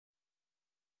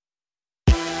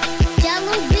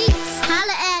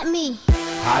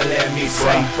holla at me,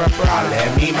 bro. Holla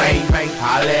at me, man.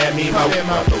 Holla at me, mo.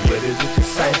 Brother, what is it you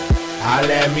say?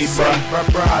 Holla at me, bro.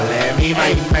 Holla at me,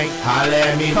 man. Holla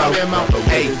at me, mo.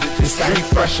 Hey, this street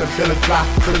fresh, I'm feeling fly.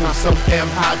 Cause I'm so damn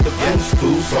hot to boost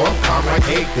food. So I'm calm like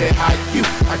hey, that how you?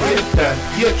 I get it done,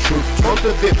 you're true. Most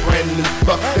of it brand new.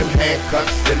 Fuck them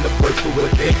handcuffs and the boys for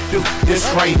what they do. This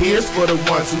right here's for the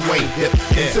ones who ain't hip.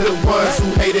 To the ones who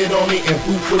hated on me and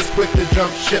who was quick to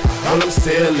jump ship. All I'm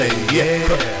sailing, yeah,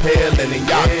 propelling, and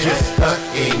y'all just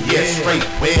stunting, yeah, straight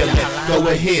wailing. Go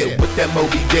ahead with that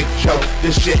Moby Dick joke.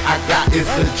 This shit I got is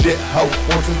legit, ho.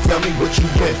 Want to tell me what you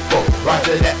went for?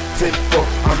 Roger that, tip for.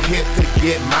 I'm here to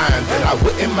get mine, but I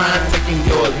wouldn't mind taking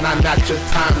yours. Not your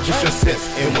time, just your sense.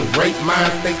 And when great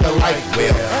minds think alike,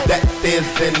 well, that is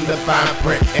in the fine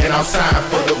print. And I'll sign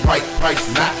for the right price,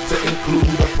 not to include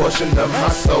a portion of my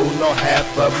soul, nor half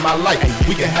of my life. And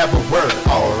we can have a word,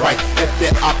 alright, if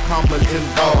there are commas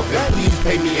involved. And please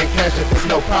pay me in cash if there's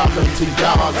no problem to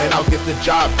y'all, and I'll get the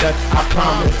job done. I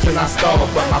promise till I stalled,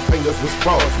 but my fingers was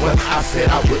crossed when I said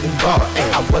I wouldn't ball. Ay,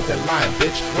 I wasn't lying,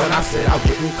 bitch, when I said I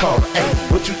wouldn't call. Ay,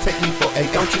 what you take me for? Ay,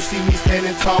 don't you see me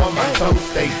standing tall? My toes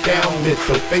stay down,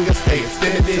 middle fingers stay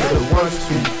extended. The ones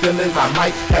whose feelings I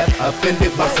might have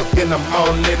offended. Once again, I'm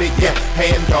all in it, yeah,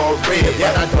 hand all red.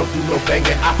 But I don't do no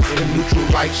banging, I am neutral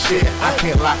like shit. I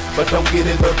can't lie, but don't get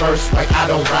in reverse like I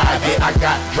don't ride. Yeah, I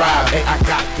got drive, hey, I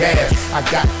got gas, I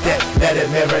got that, let it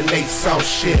marinate some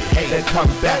shit. Hey, then come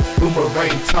back,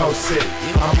 boomerang, toss it.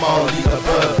 I'm all the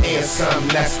above and some,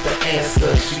 that's the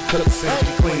answer. She cooks and she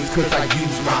cleans cause I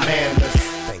use my manners.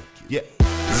 Thank you. Yeah.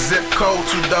 Zip code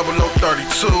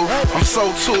 20032. I'm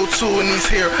so in these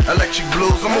here electric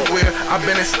blues. I'm aware I've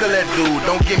been and still that dude.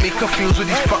 Don't get me confused with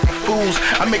these fucking fools.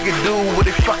 I make it do what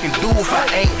they fucking do. If I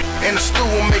ain't in the stool,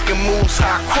 I'm making moves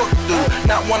how I crook do.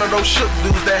 Not one of those shook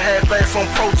dudes that half-ass on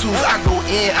Pro Tools. I go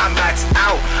in, I max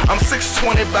out. I'm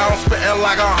 620 bounds, spitting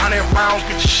like 100 rounds.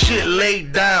 Get your shit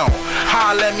laid down.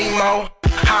 Holla at me, mo.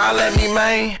 Holla at me,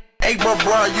 man. Hey bro,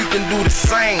 you can do the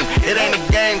same. It ain't a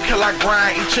game, kill I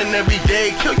grind each and every day.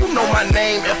 Kill, you know my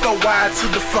name, F-O-Y to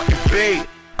the fucking big.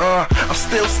 I'm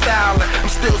still styling, I'm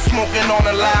still smoking on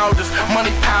the loudest. Money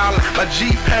piling, my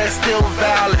G-Pass still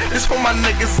valid. This for my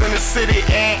niggas in the city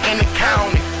and in the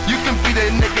county. You can be that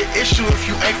nigga issue if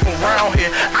you ain't from around here.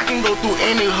 I can go through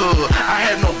any hood, I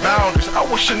have no boundaries. I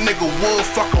wish a nigga would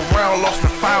fuck around, lost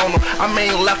and found them. I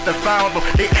mean left and found them,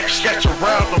 they sketch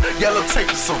around them. Yellow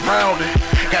tape is surrounded,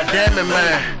 god damn it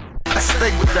man. I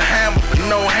stay with the hammer, but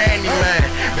no handyman.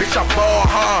 Bitch, I ball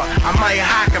hard, I might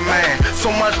hack a man. So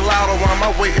much louder on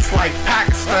my way, it's like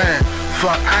Pakistan.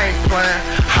 Fuck, I ain't playing.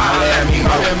 Holla at me,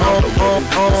 understand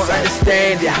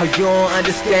it, how you don't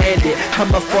understand it. I'm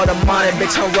up for the money,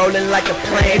 bitch, I'm rolling like a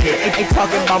planet. Ain't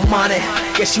talking about money,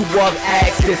 guess you walk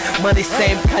axis. Money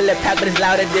same color, pack, but it's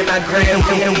louder than my gram.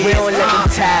 And we don't let them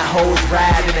tie hoes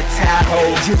ride in a tie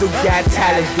hole. Jizzle got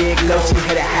talent, big low, she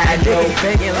hit a high note.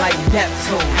 Banging like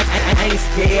Neptune, I ain't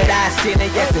scared, I seen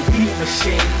it, yes, a beat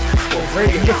machine.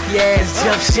 Nifty ass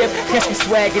jump ship, catch me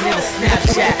swagging in a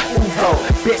Snapchat. Uvo,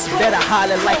 bitch better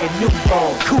holler like a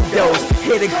newborn. Kudos,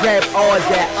 here to grab all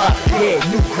that up here.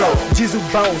 New growth, Jizzle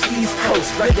Bonez, East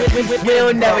Coast. We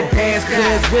don't never dance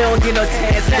cause we don't get no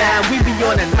dance down. We be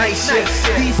on a night shift,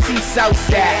 DC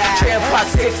Southside, Trail Park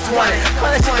 620.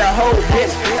 Call that shit the whole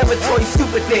bitch, laboratory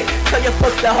super thick. Tell your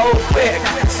folks the whole quick,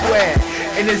 swear.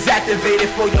 And it's activated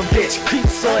for your bitch.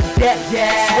 Creeps on deck,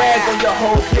 swag on your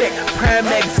whole clique. Prime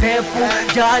example,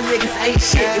 y'all niggas ain't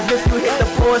shit. If you hit the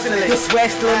pause and the swag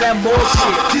still that more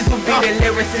shit. Jizzle be the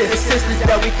lyricist, assistance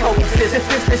that we coexist. If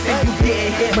it's missing, you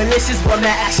getting hit. Malicious when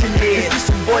that action is.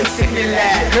 This your boy singing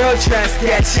loud. Girl tryna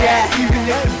sketch out, even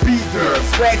if the beat girl.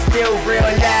 Swag still real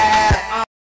loud.